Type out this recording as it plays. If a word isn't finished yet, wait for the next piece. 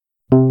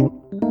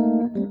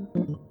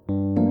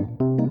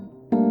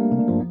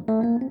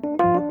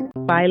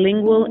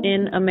Bilingual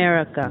in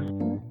America.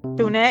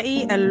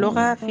 ثنائي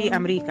اللغة في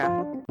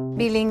أمريكا.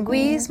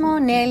 Bilinguismo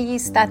negli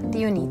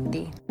Stati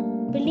Uniti.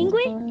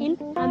 Bilingue in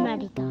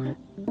America.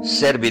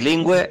 Ser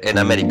bilingüe en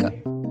América.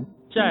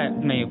 在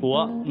美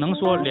国能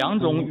说2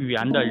种语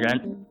言的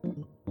人。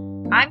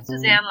 I'm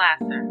Suzanne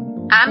Lasser.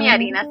 I'm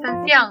Yarina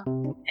Sancion.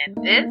 And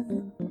this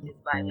is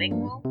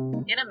Bilingual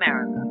in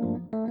America.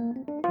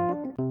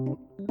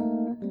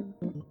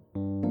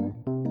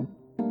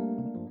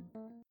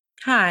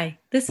 Hi,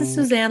 this is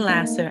Suzanne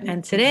Lasser,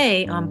 and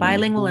today on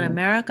Bilingual in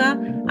America,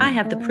 I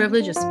have the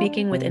privilege of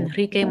speaking with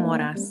Enrique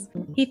Moras.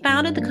 He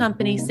founded the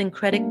company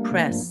Syncretic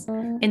Press.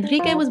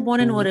 Enrique was born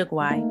in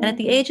Uruguay, and at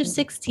the age of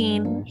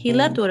 16, he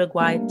left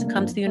Uruguay to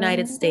come to the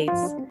United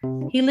States.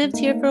 He lived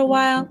here for a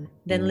while,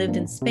 then lived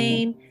in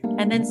Spain,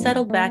 and then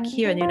settled back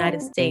here in the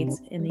United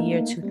States in the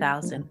year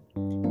 2000.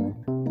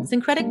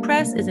 Syncretic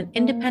Press is an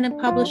independent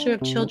publisher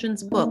of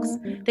children's books.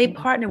 They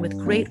partner with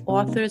great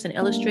authors and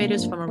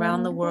illustrators from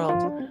around the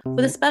world,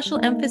 with a special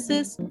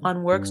emphasis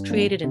on works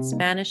created in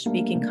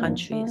Spanish-speaking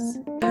countries.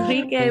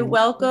 Enrique,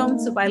 welcome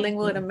to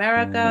Bilingual in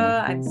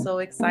America. I'm so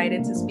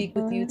excited to speak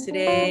with you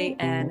today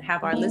and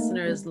have our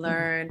listeners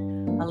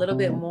learn a little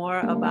bit more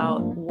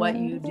about what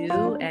you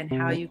do and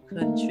how you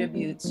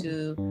contribute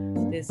to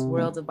this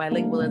world of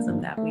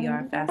bilingualism that we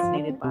are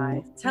fascinated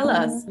by. Tell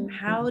us,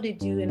 how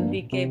did you,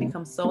 Enrique,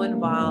 become so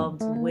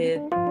involved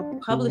with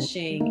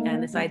publishing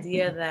and this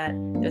idea that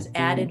there's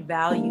added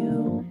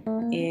value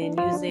in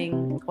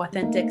using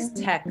authentic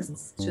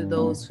texts to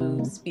those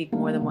who speak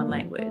more than one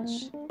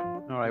language?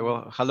 All right.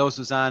 Well, hello,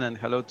 Suzanne, and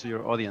hello to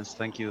your audience.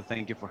 Thank you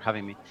for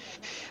having me.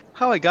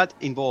 How I got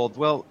involved?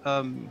 Well,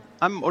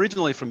 I'm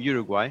originally from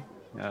Uruguay.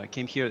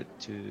 Came here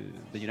to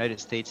the United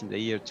States in the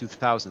year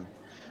 2000.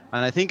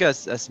 And I think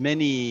as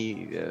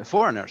many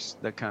foreigners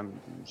that come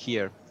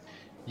here,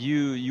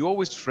 you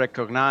always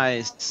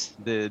recognize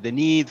the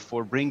need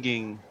for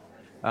bringing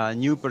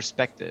new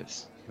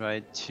perspectives,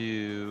 right?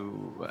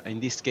 In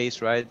this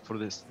case, right,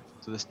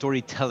 to the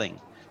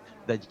storytelling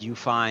that you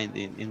find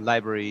in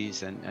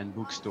libraries and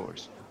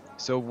bookstores.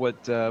 So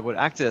what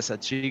acted as a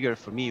trigger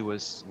for me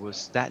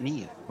was that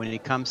need. When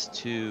it comes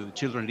to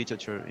children's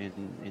literature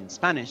in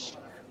Spanish,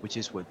 which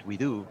is what we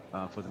do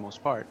for the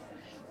most part,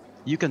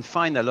 you can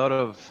find a lot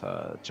of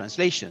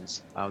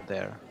translations out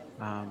there,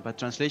 but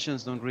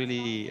translations don't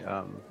really,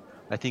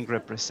 I think,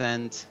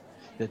 represent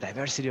the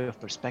diversity of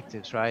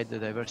perspectives, right? The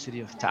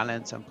diversity of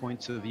talents and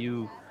points of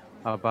view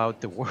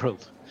about the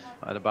world,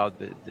 and about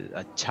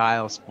a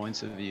child's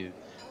points of view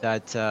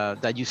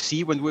that you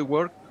see when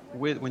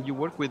you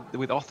work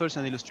with authors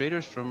and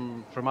illustrators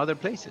from other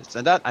places.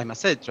 And that, I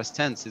must say,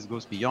 transcends. It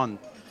goes beyond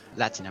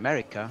Latin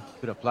America.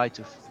 Could apply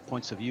to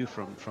points of view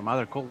from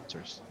other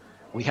cultures.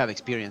 We have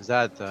experienced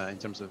that in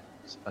terms of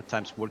at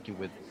times working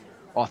with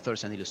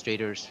authors and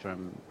illustrators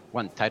from,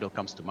 one title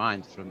comes to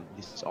mind from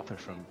this author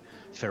from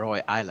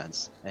Faroe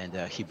Islands, and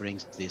he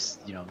brings this,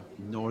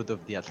 north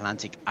of the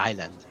Atlantic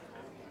island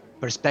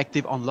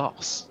perspective on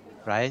loss,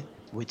 right?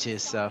 Which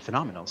is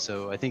phenomenal.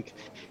 So I think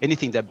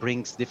anything that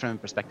brings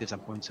different perspectives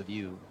and points of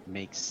view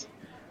makes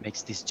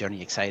this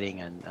journey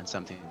exciting and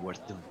something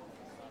worth doing.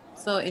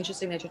 So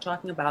interesting that you're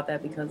talking about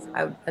that, because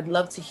I'd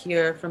love to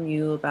hear from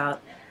you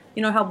about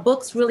how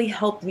books really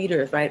help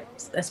readers, right?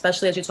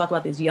 Especially as you talk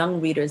about these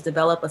young readers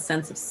develop a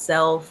sense of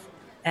self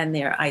and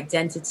their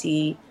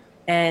identity.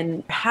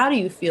 And how do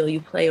you feel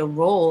you play a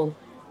role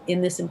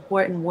in this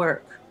important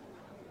work?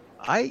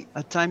 I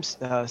at times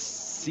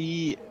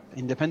see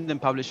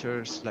independent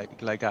publishers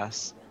like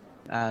us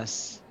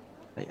as,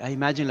 I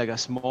imagine, like a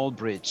small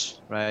bridge,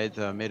 right?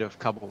 Made of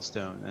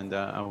cobblestone,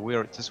 and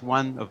we're just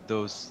one of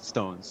those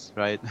stones,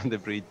 right? On the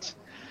bridge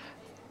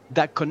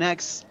that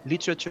connects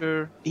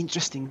literature,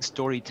 interesting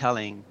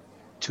storytelling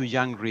to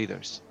young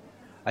readers.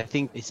 I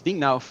think it's been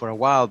now for a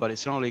while, but it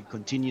certainly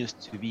continues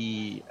to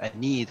be a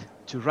need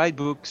to write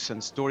books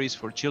and stories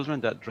for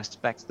children that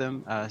respects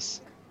them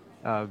as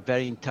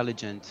very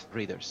intelligent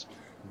readers.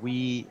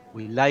 We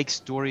like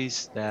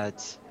stories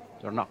that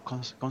are not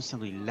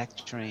constantly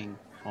lecturing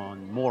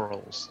on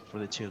morals for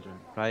the children,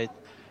 right?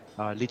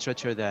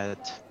 Literature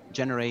that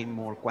generate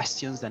more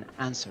questions than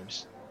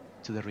answers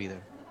to the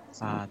reader.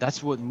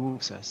 That's what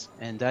moves us,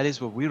 and that is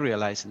what we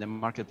realize in the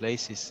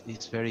marketplace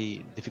is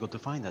very difficult to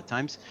find at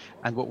times.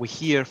 And what we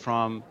hear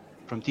from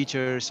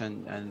teachers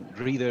and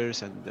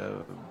readers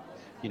and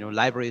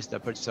libraries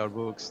that purchase our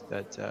books,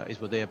 that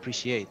is what they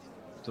appreciate.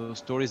 Those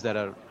stories that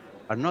are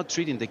not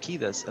treating the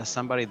kid as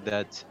somebody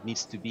that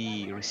needs to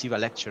receive a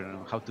lecture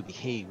on how to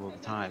behave all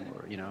the time,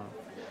 or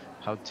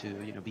how to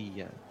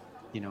be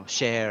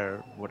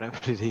share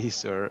whatever it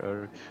is,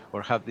 or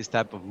have this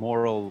type of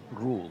moral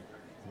rule.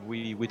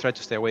 We try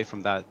to stay away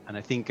from that, and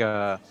I think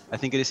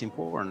it is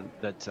important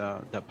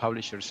that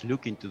publishers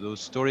look into those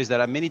stories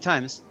that many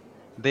times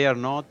they are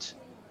not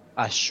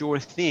a sure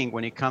thing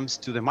when it comes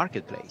to the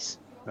marketplace,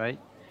 right?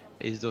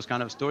 It's those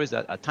kind of stories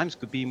that at times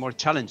could be more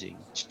challenging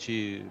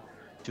to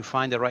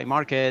find the right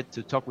market,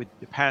 to talk with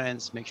the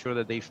parents, make sure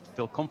that they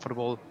feel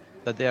comfortable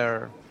that they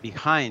are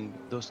behind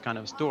those kind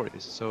of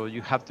stories. So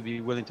you have to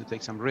be willing to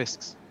take some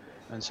risks.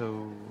 And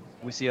so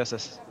we see us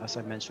as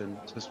I mentioned,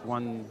 just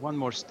one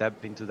more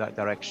step into that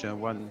direction,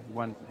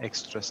 one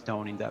extra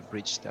stone in that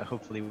bridge that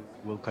hopefully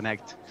will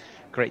connect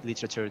great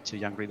literature to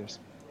young readers.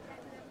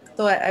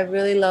 So I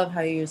really love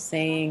how you're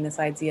saying this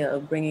idea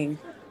of bringing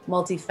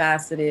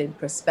multifaceted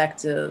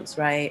perspectives,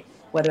 right?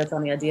 Whether it's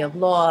on the idea of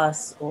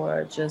loss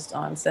or just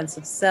on sense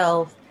of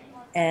self,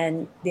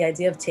 and the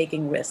idea of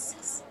taking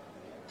risks.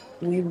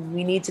 We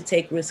need to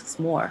take risks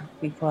more,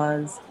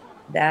 because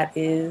that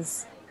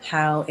is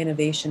how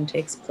innovation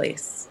takes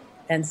place.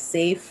 And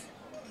safe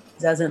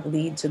doesn't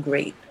lead to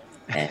great.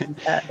 And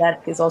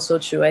that is also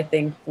true, I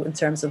think, in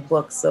terms of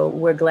books. So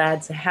we're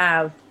glad to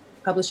have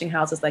publishing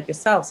houses like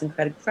yourselves,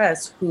 Syncretic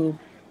Press, who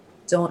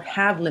don't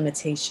have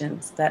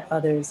limitations that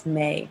others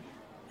may,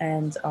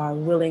 and are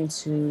willing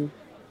to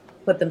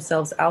put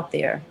themselves out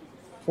there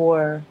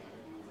for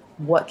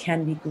what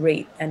can be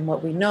great, and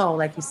what we know,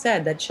 like you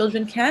said, that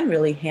children can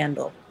really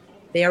handle.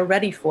 They are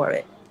ready for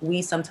it.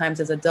 We sometimes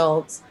as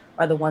adults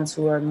are the ones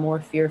who are more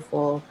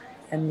fearful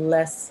and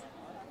less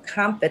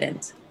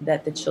confident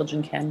that the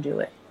children can do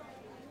it.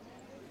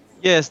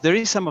 Yes, there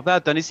is some of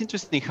that, and it's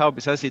interesting how,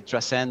 besides it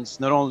transcends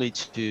not only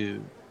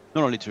through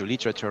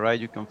literature, right?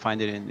 You can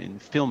find it in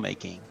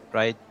filmmaking,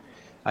 right?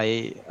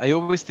 I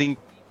always think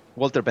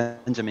Walter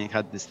Benjamin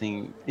had this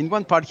thing. In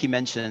one part, he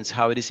mentions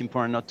how it is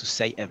important not to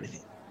say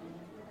everything.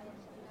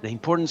 The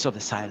importance of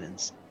the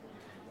silence,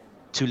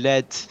 to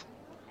let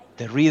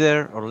the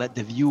reader or let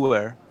the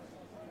viewer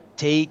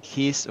take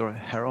his or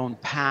her own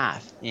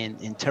path in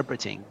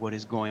interpreting what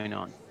is going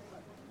on,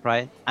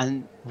 right?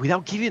 And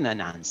without giving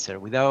an answer,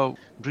 without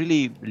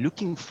really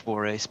looking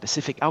for a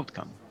specific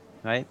outcome,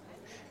 right?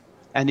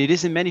 And it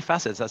is in many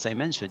facets, as I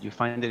mentioned. You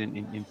find it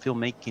in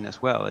filmmaking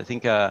as well. I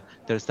think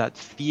there's that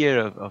fear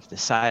of the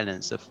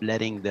silence, of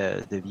letting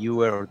the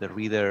viewer or the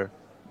reader,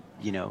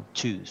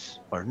 choose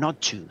or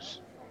not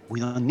choose. We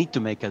don't need to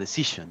make a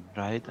decision,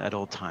 right, at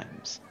all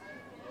times.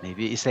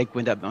 Maybe it's like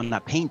when on a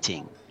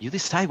painting, you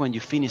decide when you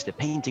finish the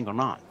painting or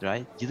not,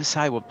 right? You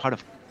decide what part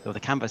of the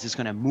canvas is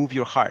going to move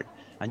your heart.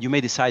 And you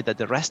may decide that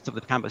the rest of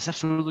the canvas is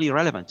absolutely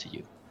irrelevant to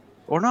you,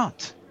 or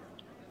not.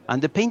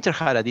 And the painter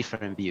had a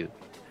different view.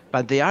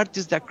 But the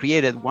artist that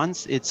created,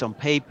 once it's on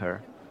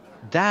paper,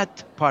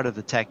 that part of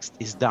the text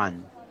is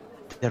done.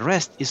 The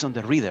rest is on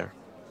the reader.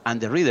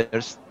 And the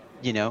readers,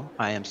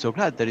 I am so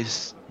glad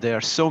there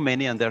are so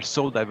many and they're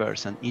so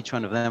diverse, and each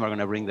one of them are going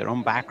to bring their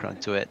own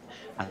background to it.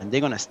 And they're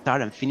going to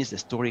start and finish the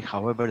story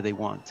however they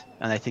want.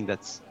 And I think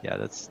that's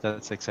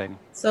exciting.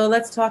 So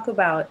let's talk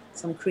about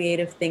some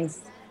creative things.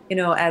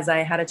 As I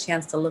had a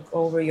chance to look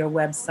over your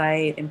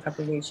website in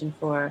preparation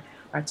for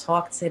our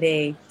talk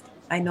today,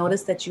 I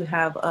noticed that you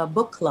have a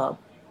book club,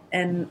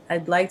 and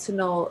I'd like to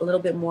know a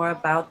little bit more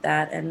about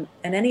that, and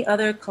any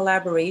other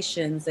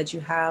collaborations that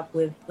you have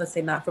with, let's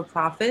say,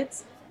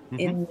 not-for-profits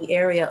in the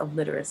area of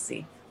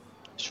literacy.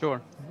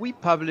 Sure. We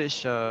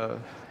publish a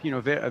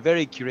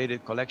very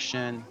curated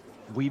collection.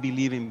 We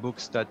believe in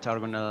books that are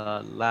going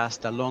to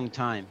last a long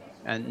time.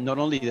 And not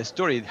only the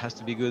story has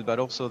to be good, but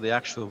also the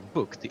actual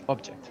book, the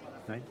object,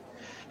 right?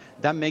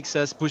 That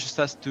pushes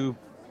us to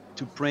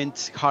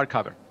print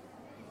hardcover.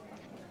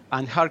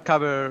 And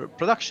hardcover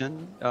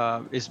production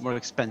is more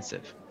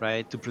expensive,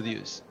 right, to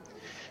produce.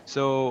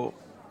 So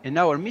in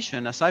our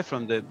mission, aside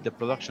from the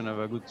production of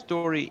a good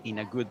story in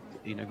a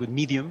good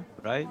medium,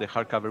 right, the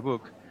hardcover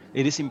book,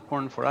 it is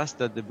important for us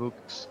that the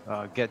books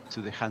get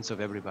to the hands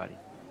of everybody.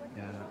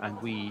 And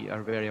we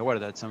are very aware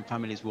that some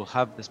families will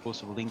have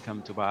disposable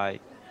income to buy,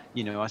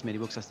 as many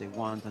books as they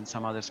want, and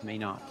some others may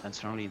not, and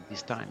certainly in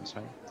these times,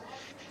 right?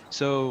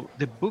 So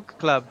the book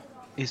club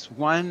is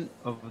one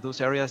of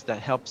those areas that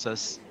helps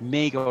us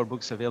make our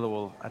books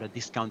available at a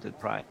discounted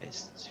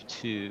price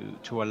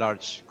to a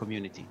large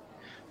community.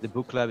 The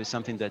book club is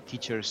something that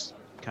teachers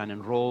can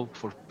enroll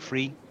for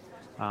free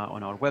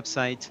on our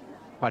website.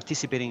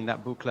 Participating in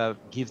that book club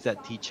gives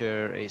that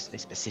teacher a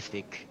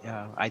specific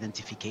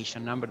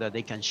identification number that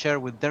they can share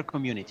with their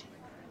community.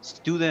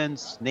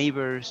 Students,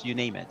 neighbors, you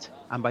name it.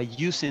 And by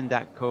using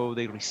that code,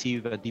 they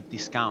receive a deep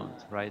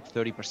discount, right?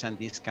 30%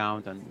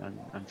 discount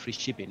and free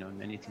shipping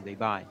on anything they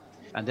buy.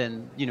 And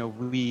then,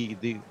 we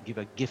give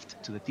a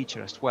gift to the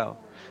teacher as well.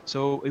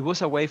 So it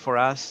was a way for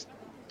us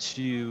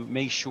to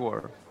make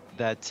sure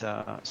that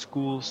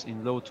schools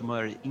in low to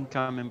moderate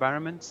income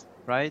environments,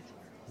 right,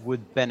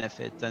 would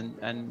benefit.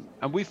 And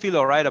we feel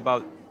all right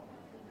about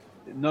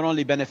not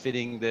only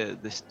benefiting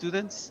the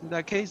students, in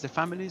that case, the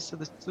families of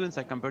the students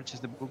that can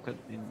purchase the book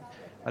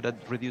at a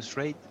reduced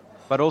rate,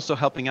 but also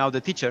helping out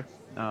the teacher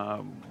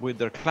with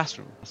their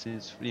classroom.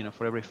 Since,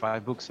 for every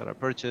 5 books that are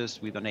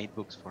purchased, we donate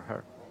books for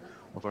her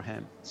or for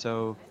him.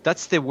 So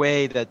that's the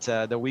way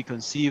that we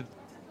conceive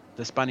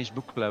the Spanish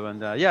book club.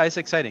 And it's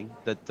exciting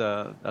that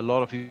a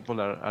lot of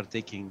people are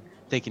taking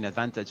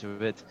advantage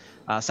of it.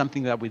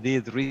 Something that we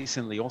did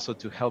recently also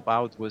to help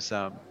out was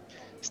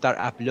start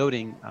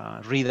uploading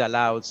read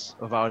alouds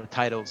of our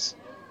titles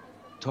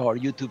to our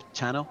YouTube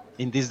channel.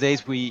 In these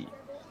days, we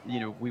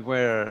we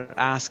were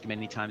asked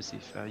many times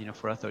if,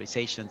 for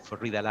authorization for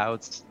read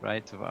alouds,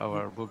 right, of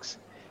our books,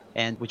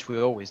 and which we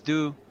always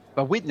do.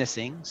 But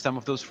witnessing some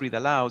of those read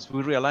alouds,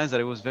 we realized that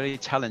it was very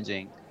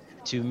challenging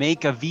to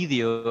make a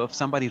video of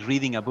somebody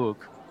reading a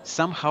book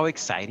somehow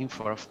exciting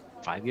for a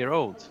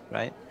 5-year-old,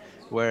 right?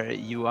 Where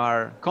you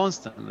are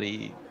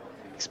constantly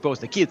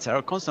exposed, the kids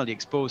are constantly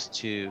exposed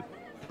to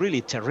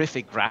really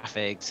terrific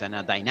graphics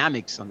and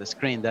dynamics on the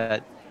screen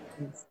that,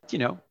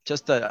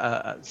 just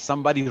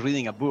somebody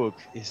reading a book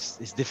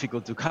is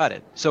difficult to cut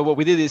it. So what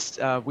we did is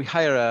we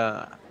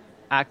hire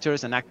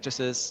actors and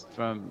actresses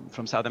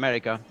from South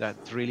America that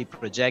really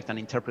project and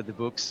interpret the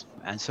books.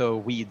 And so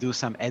we do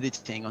some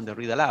editing on the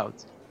read aloud.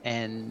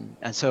 And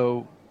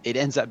so it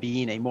ends up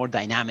being a more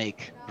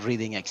dynamic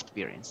reading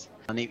experience.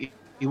 And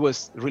it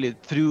was really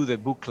through the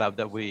book club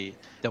that we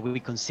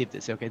conceived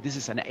it. So, okay, this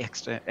is an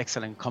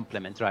excellent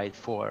complement, right,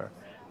 for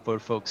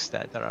folks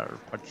that are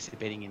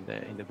participating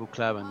in the book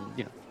club,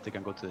 and they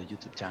can go to the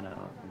YouTube channel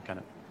and kind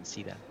of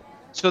see that.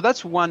 So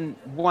that's one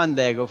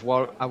leg of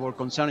our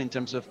concern in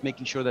terms of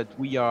making sure that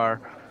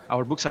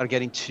our books are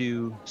getting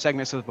to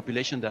segments of the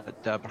population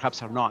that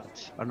perhaps are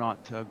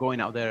not going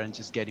out there and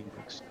just getting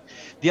books.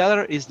 The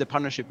other is the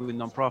partnership with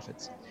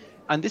nonprofits,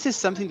 and this is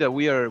something that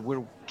we're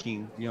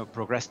working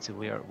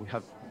progressively. We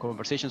have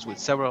conversations with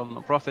several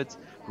nonprofits.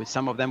 With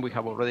some of them, we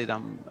have already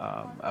done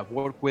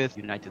work with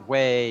United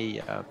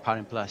Way,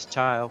 Parent Plus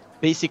Child.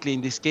 Basically,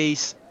 in this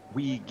case,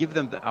 we give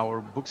them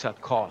our books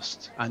at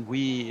cost, and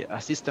we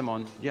assist them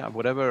on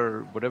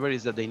whatever it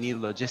is that they need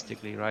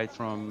logistically, right?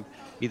 From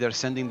either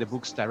sending the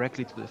books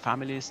directly to the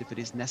families if it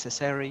is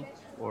necessary,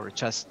 or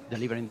just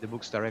delivering the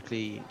books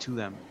directly to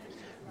them.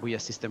 We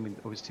assist them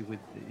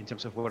in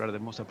terms of what are the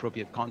most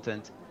appropriate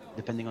content,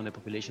 depending on the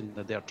population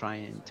that they are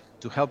trying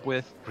to help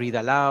with. Read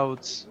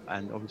alouds,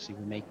 and obviously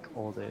we make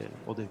all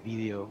the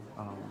video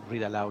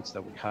read alouds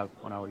that we have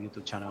on our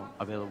YouTube channel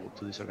available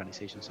to these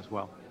organizations as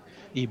well.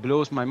 It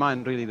blows my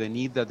mind, really, the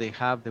need that they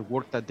have, the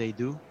work that they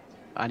do.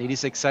 And it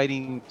is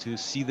exciting to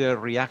see their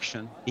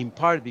reaction, in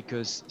part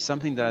because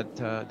something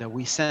that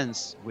we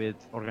sense with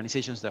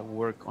organizations that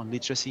work on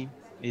literacy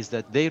is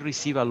that they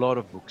receive a lot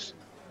of books.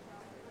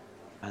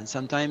 And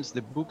sometimes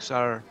the books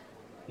are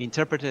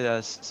interpreted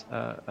as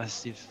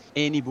if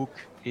any book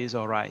is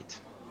all right.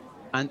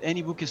 And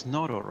any book is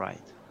not all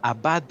right. A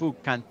bad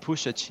book can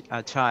push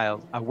a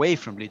child away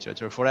from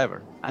literature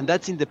forever. And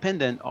that's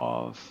independent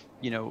of,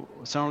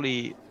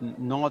 certainly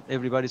not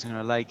everybody's going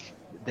to like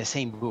the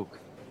same book.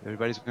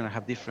 Everybody's going to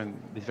have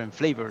different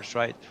flavors,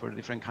 right, for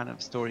different kind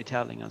of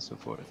storytelling and so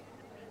forth.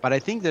 But I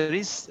think it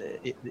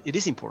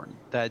is important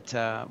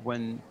that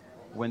when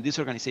these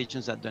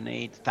organizations that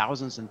donate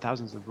thousands and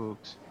thousands of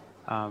books,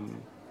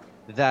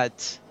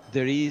 that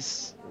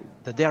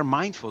they are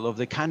mindful of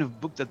the kind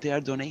of book that they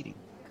are donating.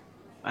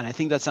 And I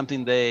think that's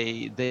something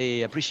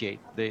they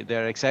appreciate.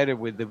 They're excited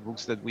with the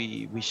books that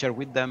we share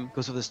with them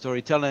because of the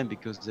storytelling,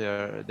 because they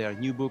are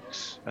new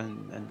books,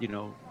 and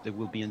they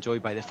will be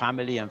enjoyed by the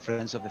family and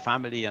friends of the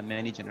family and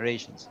many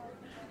generations.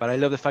 But I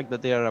love the fact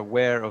that they are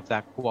aware of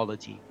that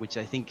quality, which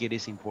I think it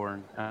is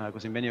important,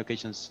 because in many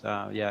occasions,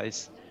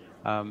 it's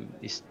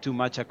too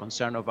much a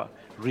concern of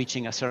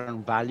reaching a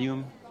certain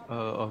volume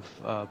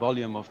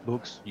of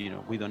books.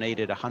 We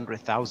donated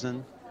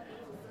 100,000,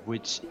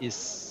 which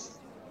is,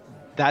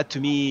 that to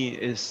me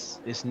is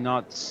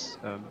not,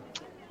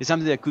 it's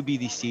something that could be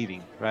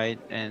deceiving, right?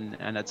 And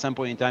at some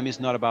point in time, it's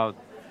not about,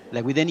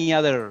 like with any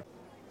other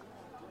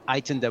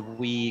item that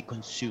we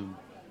consume,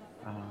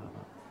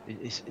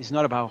 it's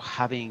not about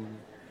having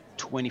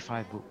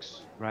 25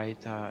 books, right?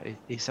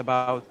 It's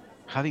about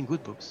having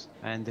good books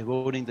and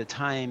devoting the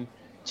time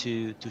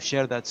to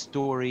share that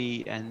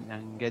story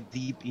and get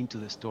deep into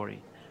the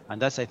story.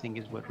 And that's, I think,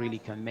 is what really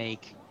can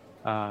make,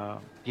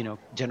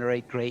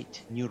 generate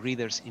great new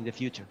readers in the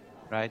future,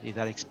 right? If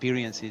that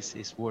experience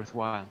is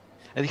worthwhile.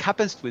 And it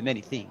happens with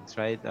many things,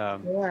 right?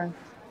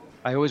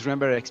 I always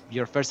remember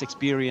your first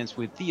experience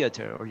with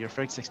theater, or your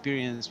first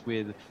experience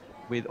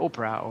with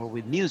opera or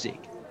with music,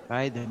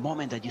 right? The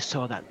moment that you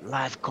saw that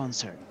live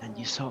concert and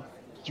you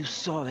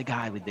saw the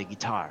guy with the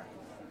guitar,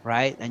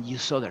 right? And you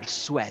saw their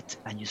sweat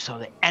and you saw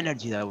the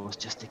energy that was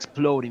just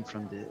exploding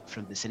from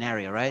the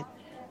scenario, right?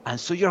 And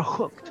so you're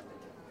hooked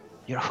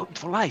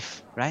for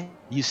life, right?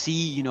 You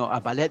see,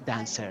 a ballet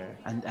dancer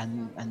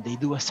and they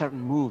do a certain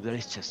move that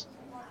is just,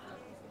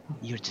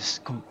 you're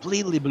just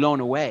completely blown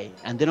away.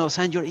 And then all of a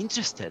sudden you're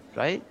interested,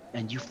 right?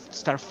 And you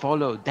start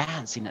follow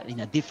dance in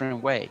a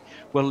different way.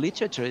 Well,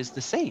 literature is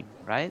the same,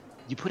 right?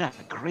 You put out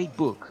a great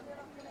book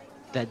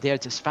that they're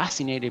just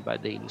fascinated by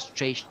the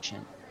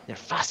illustration. They're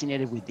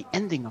fascinated with the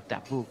ending of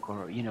that book,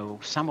 or,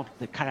 some of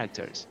the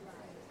characters.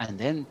 And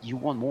then you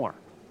want more.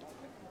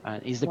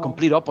 It's the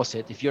complete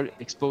opposite. If you're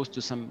exposed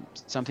to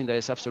something that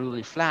is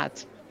absolutely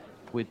flat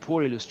with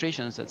poor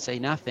illustrations that say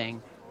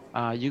nothing,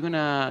 you're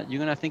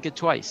gonna think it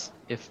twice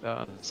if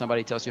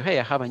somebody tells you, "Hey,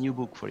 I have a new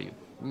book for you."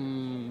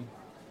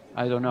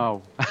 I don't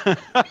know.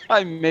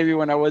 Maybe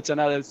when I watch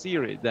another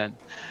series then.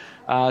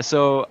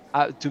 So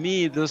to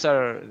me, those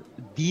are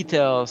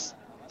details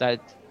that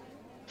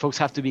folks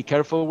have to be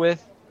careful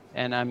with.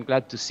 And I'm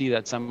glad to see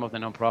that some of the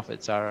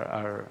nonprofits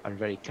are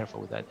very careful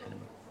with that.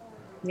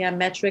 Yeah,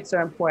 metrics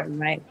are important,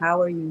 right? How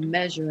are you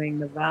measuring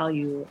the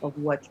value of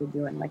what you're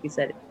doing? Like you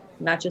said,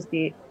 not just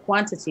the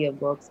quantity of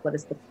books, but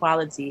it's the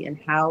quality, and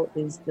how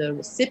is the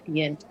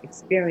recipient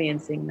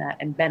experiencing that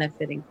and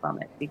benefiting from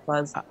it?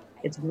 Because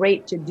it's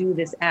great to do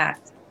this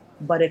act,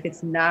 but if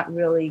it's not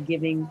really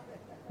giving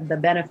the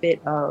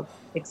benefit of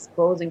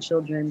exposing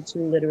children to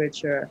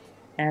literature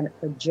and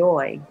a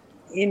joy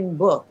in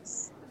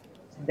books,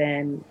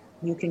 then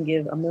you can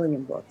give 1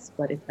 million books.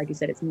 But if, like you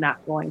said, it's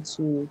not going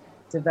to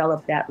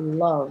develop that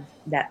love,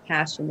 that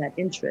passion, that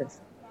interest,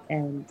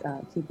 and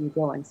keep you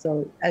going.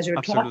 So as you're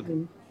Absolutely.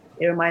 talking,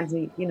 it reminds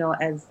me,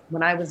 as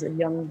when I was a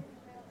young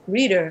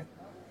reader,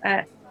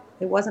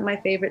 it wasn't my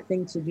favorite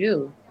thing to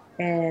do.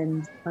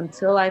 And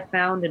until I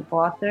found an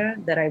author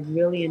that I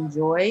really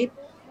enjoyed,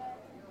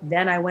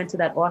 then I went to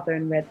that author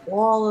and read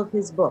all of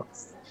his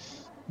books.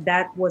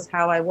 That was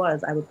how I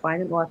was. I would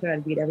find an author,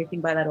 I'd read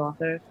everything by that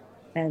author.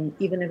 And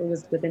even if it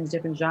was within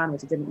different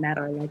genres, it didn't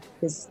matter. I liked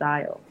his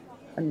style.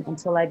 And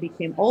until I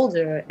became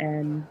older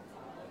and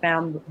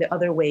found the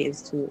other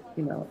ways to,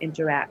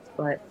 interact.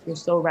 But you're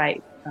so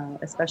right,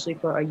 especially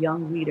for a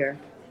young reader,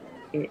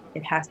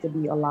 it has to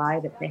be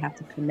alive, they have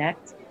to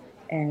connect.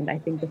 And I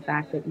think the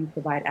fact that you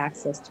provide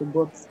access to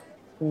books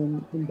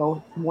in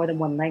both more than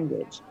one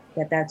language,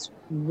 that's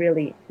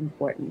really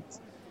important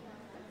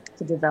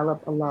to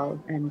develop a love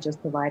and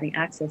just providing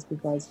access,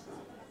 because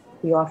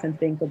we often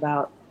think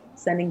about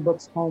sending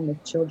books home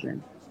with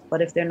children.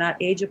 But if they're not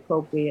age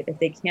appropriate, if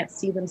they can't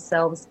see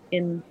themselves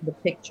in the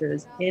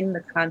pictures, in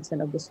the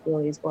content of the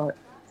stories, or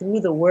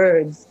through the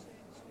words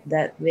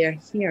that they're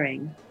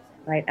hearing,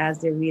 right, as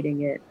they're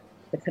reading it,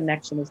 the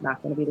connection is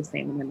not going to be the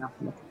same, and they're not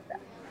going to come back.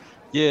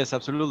 Yes,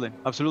 absolutely.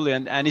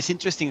 And it's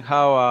interesting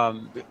how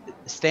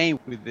staying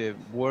with the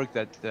work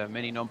that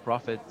many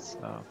nonprofits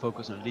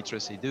focus on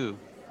literacy do.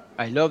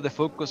 I love the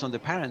focus on the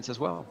parents as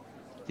well.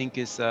 I think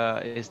is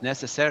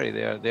necessary.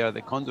 They are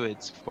the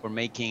conduits for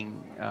making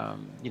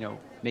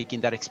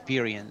making that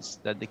experience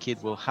that the kid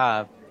will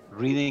have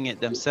reading it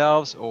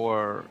themselves,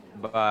 or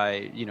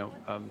by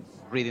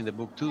reading the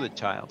book to the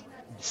child.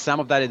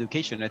 Some of that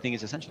education, I think,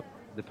 is essential.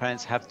 The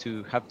parents have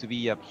to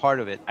be a part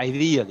of it.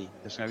 Ideally,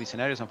 there's going to be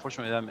scenarios,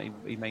 unfortunately,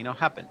 that it may not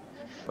happen.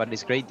 But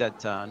it's great that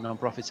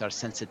nonprofits are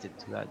sensitive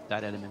to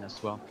that element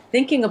as well.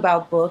 Thinking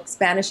about books,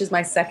 Spanish is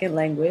my second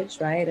language,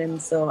 right?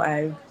 And so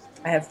I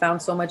have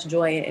found so much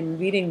joy in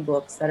reading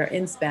books that are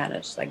in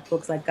Spanish, like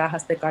books like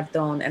Cajas de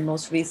Cartón. And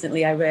most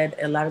recently, I read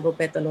El Largo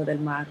Pétalo del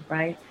Mar,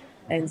 right?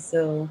 And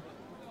so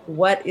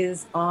what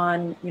is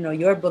on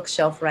your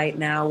bookshelf right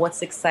now?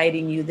 What's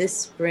exciting you this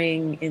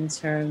spring in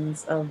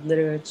terms of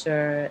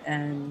literature?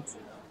 And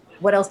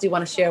what else do you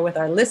want to share with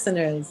our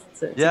listeners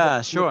to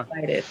get sure.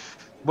 excited?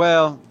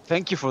 Well,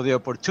 thank you for the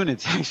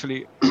opportunity,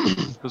 actually,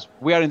 because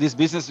we are in this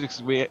business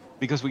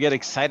because we get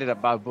excited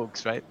about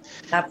books, right?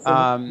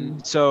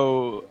 Absolutely.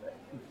 So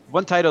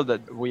one title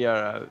that we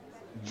are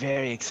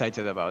very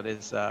excited about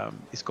is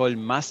called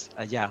Más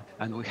Allá,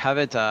 and we have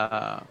it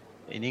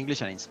in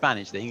English and in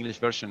Spanish. The English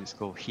version is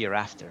called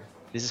Hereafter.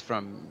 This is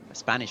from a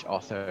Spanish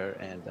author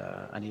and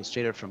an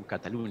illustrator from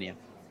Catalonia.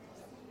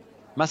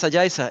 Más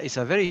Allá is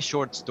a very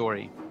short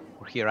story,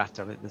 or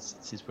Hereafter,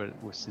 since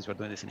we're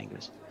doing this in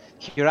English.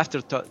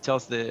 Hereafter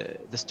tells the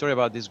story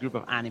about this group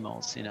of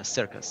animals in a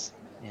circus,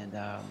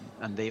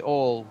 and they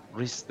all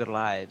risk their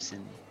lives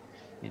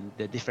in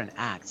the different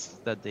acts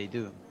that they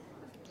do.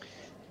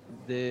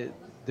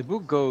 The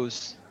book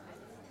goes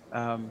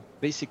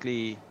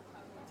basically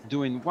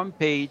doing one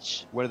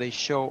page where they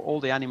show all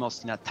the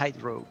animals in a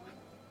tightrope,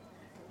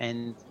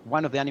 and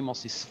one of the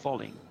animals is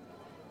falling,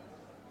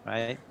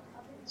 right?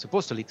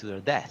 Supposed to lead to their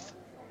death.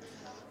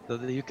 So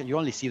you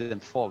only see them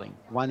falling,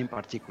 one in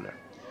particular.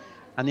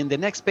 And in the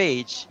next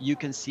page, you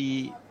can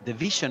see the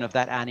vision of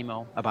that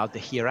animal about the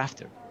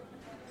hereafter.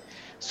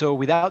 So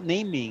without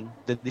naming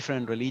the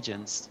different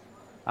religions,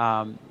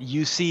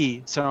 you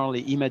see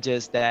certainly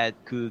images that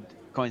could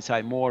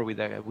coincide more with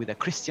a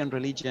Christian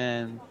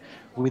religion,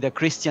 with a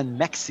Christian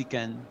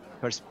Mexican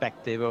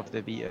perspective of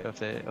the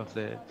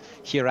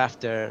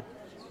hereafter,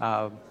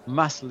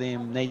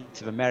 Muslim,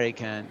 Native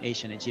American,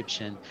 Asian,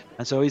 Egyptian.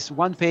 And so it's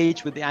one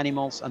page with the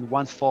animals and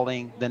one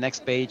falling, the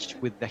next page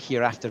with the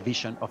hereafter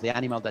vision of the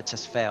animal that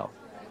just fell.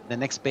 The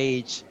next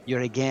page,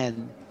 you're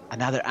again,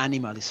 another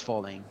animal is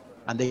falling,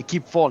 and they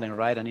keep falling,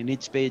 right? And in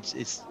each page,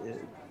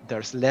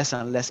 there's less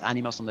and less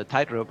animals on the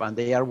tightrope, and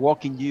they are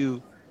walking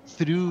you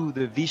through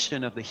the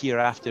vision of the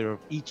hereafter of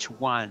each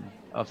one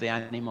of the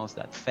animals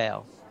that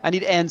fell. And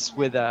it ends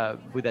with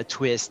a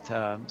twist.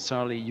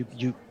 Certainly,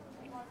 you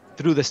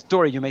through the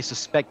story, you may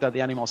suspect that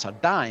the animals are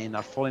dying,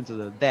 are falling to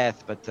their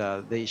death, but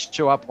they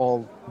show up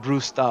all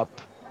bruised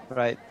up,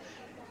 right?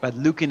 But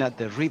looking at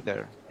the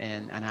reader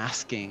and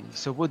asking,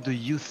 so what do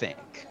you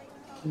think?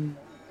 Mm.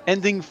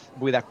 Ending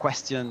with a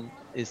question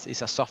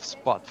is a soft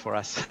spot for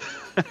us.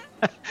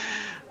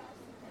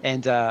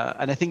 And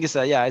I think it's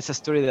a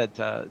story that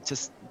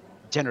just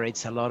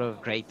generates a lot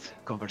of great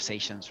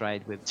conversations,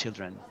 right, with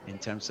children in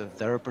terms of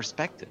their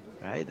perspective,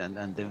 right,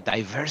 and the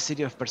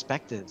diversity of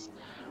perspectives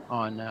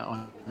on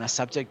a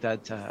subject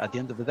that at the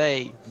end of the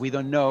day we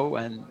don't know,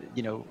 and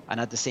and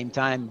at the same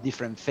time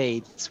different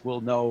faiths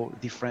will know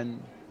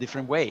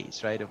different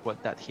ways, right, of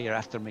what that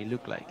hereafter may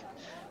look like.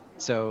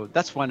 So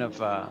that's one of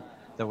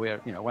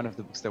one of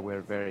the books that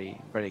we're very,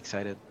 very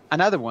excited.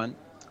 Another one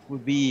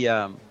would be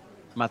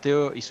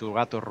Mateo y su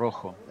gato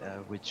rojo,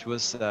 which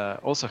was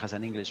also has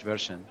an English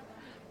version,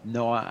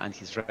 Noah and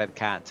his red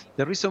cat.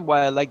 The reason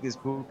why I like this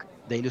book,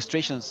 the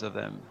illustrations of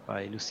them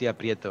by Lucia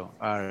Prieto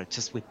are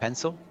just with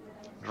pencil,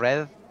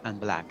 red and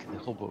black, the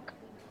whole book.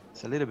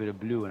 It's a little bit of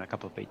blue in a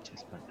couple of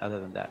pages, but other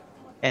than that.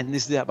 And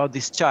it's about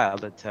this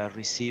child that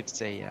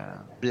receives a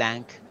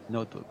blank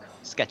notebook,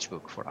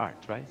 sketchbook for art,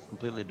 right?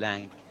 Completely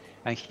blank.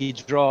 And he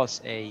draws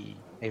a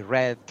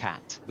red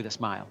cat with a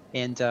smile.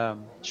 And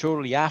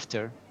shortly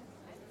after,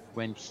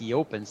 when he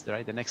opens,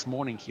 right, the next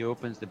morning he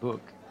opens the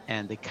book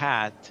and the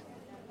cat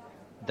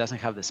doesn't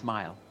have the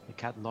smile. The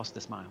cat lost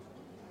the smile.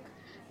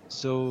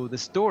 So the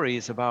story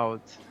is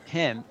about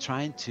him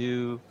trying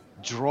to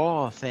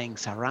draw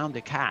things around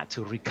the cat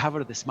to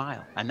recover the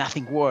smile, and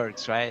nothing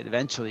works, right?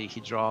 Eventually he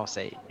draws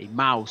a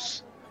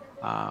mouse,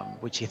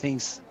 which he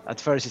thinks at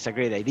first is a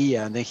great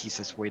idea, and then he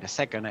says, wait a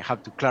second, I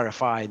have to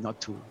clarify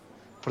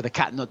for the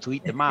cat not to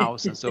eat the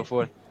mouse and so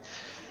forth.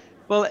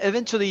 Well,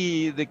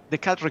 eventually the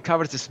cat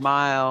recovers the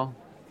smile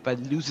but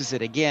loses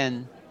it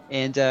again,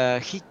 and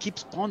he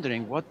keeps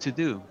pondering what to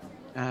do.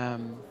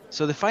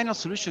 So the final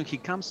solution he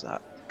comes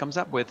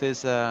up with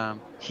is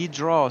he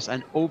draws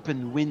an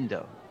open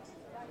window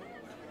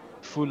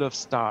full of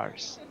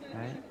stars,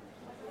 right?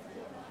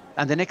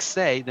 And the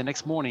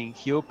next morning,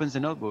 he opens the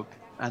notebook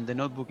and the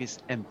notebook is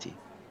empty.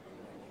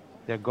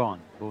 They're gone,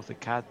 both the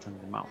cat and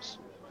the mouse.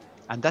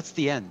 And that's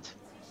the end.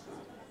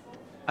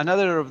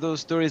 Another of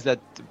those stories that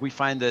we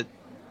find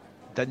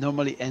that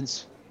normally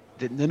ends,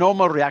 the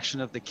normal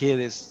reaction of the kid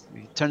is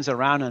he turns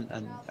around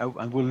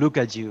and will look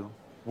at you.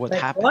 What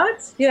happened?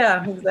 What?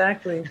 Yeah,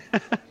 exactly.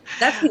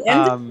 That's the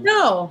end.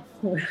 No.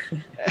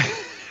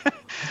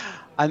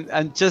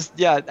 And just,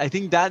 yeah, I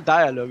think that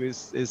dialogue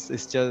is just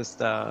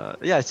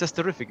it's just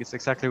terrific. It's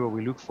exactly what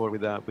we look for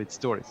with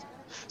stories.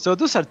 So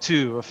those are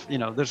two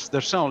of, there's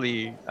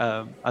certainly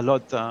a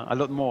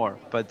lot more,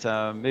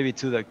 but maybe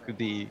two that could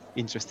be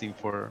interesting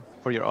for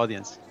your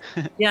audience.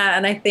 Yeah,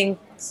 and I think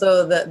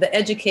so the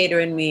educator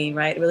in me,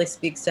 right, really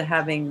speaks to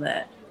having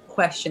that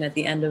question at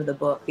the end of the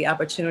book, the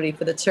opportunity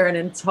for the turn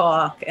and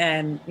talk,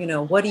 and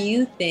what do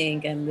you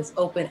think, and this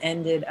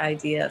open-ended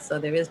idea. So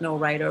there is no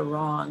right or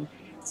wrong.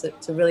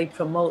 To really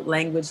promote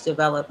language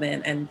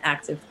development and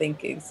active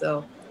thinking.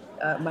 So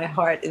my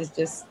heart is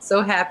just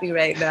so happy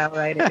right now,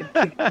 right?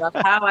 About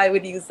how I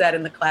would use that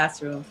in the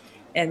classroom.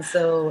 And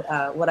so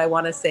what I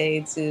want to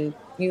say to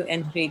you,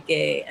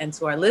 Enrique, and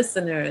to our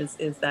listeners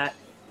is that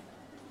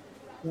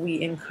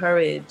we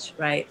encourage,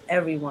 right,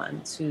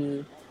 everyone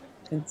to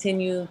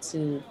continue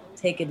to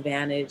take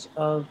advantage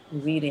of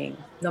reading.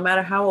 No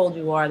matter how old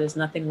you are, there's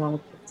nothing wrong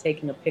with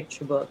taking a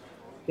picture book.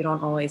 You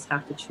don't always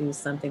have to choose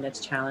something that's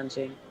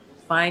challenging.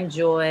 Find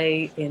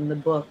joy in the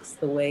books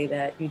the way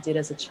that you did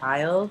as a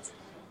child,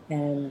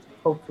 and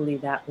hopefully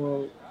that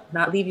will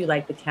not leave you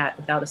like the cat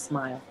without a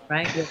smile,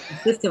 right? You'll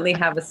consistently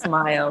have a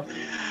smile.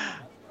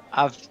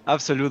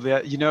 Absolutely.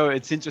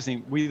 It's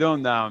interesting. We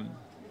don't,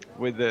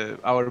 with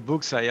our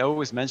books, I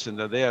always mention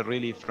that they are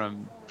really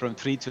from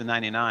 $3 to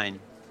 $99.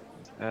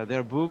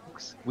 They're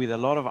books with a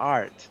lot of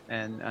art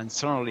and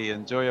certainly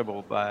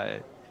enjoyable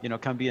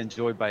can be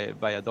enjoyed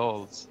by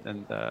adults,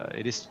 and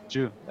it is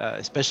true,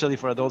 especially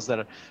for adults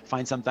that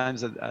find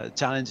sometimes a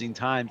challenging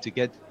time to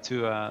get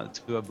to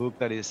a book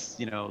that is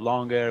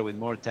longer with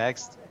more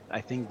text.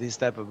 I think these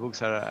type of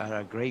books are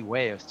a great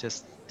way of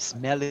just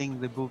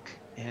smelling the book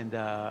and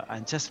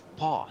just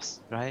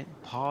pause, right?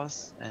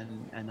 Pause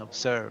and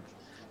observe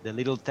the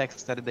little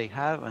text that they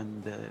have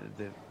and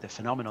the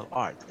phenomenal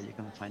art that you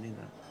can find in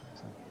them.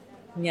 So.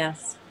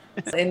 Yes.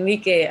 So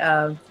Enrique,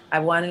 I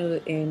want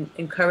to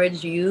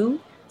encourage you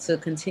to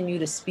continue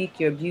to speak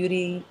your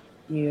beauty.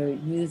 You're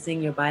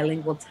using your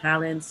bilingual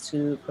talents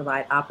to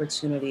provide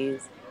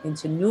opportunities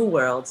into new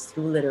worlds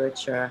through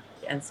literature.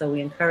 And so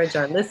we encourage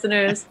our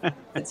listeners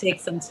to take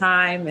some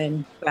time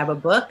and grab a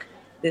book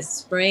this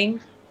spring.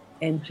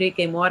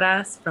 Enrique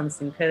Moras from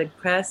Syncretic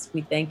Press,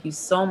 we thank you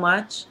so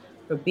much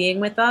for being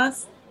with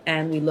us.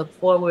 And we look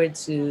forward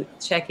to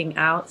checking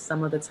out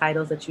some of the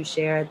titles that you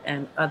shared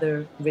and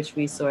other rich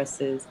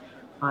resources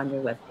on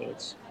your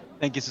webpage.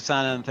 Thank you,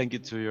 Susana, and thank you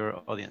to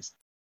your audience.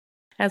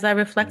 As I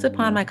reflect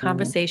upon my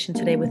conversation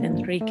today with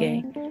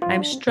Enrique,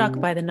 I'm struck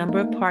by the number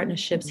of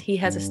partnerships he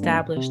has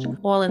established,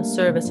 all in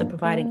service of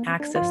providing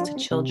access to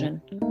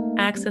children,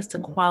 access to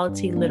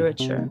quality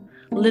literature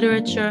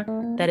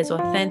that is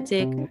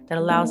authentic, that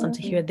allows them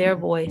to hear their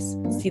voice,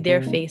 see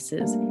their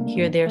faces,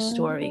 hear their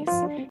stories.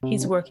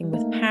 He's working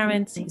with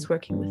parents, he's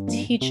working with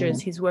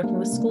teachers, he's working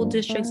with school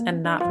districts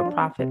and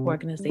not-for-profit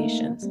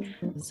organizations.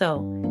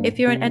 So if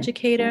you're an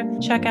educator,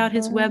 check out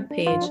his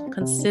webpage,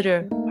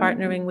 consider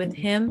partnering with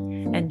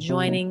him and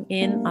joining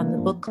in on the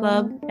book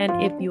club.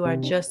 And if you are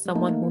just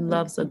someone who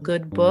loves a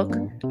good book,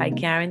 I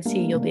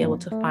guarantee you'll be able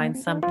to find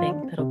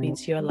something that'll be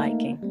to your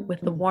liking.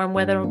 With the warm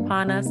weather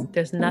upon us,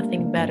 there's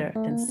nothing better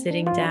than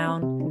sitting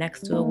down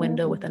next to a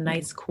window with a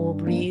nice cool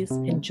breeze,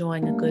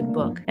 enjoying a good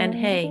book. And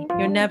hey,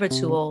 you're never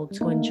too old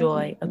to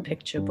enjoy a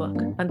picture book.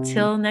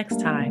 Until next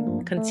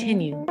time,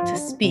 continue to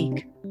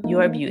speak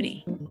your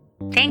beauty.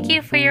 Thank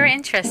you for your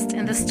interest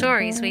in the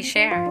stories we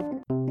share.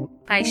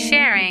 By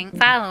sharing,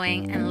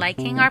 following, and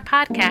liking our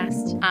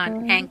podcast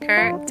on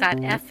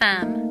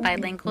Anchor.fm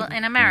Bilingual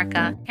in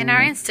America and our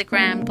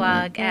Instagram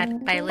blog at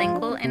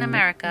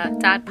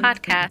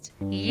bilingualinamerica.podcast,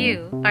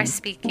 you are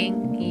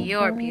speaking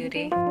your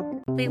beauty.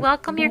 We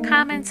welcome your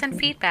comments and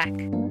feedback,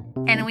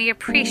 and we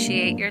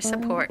appreciate your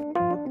support.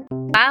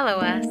 Follow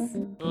us,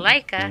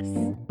 like us,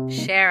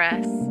 share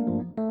us,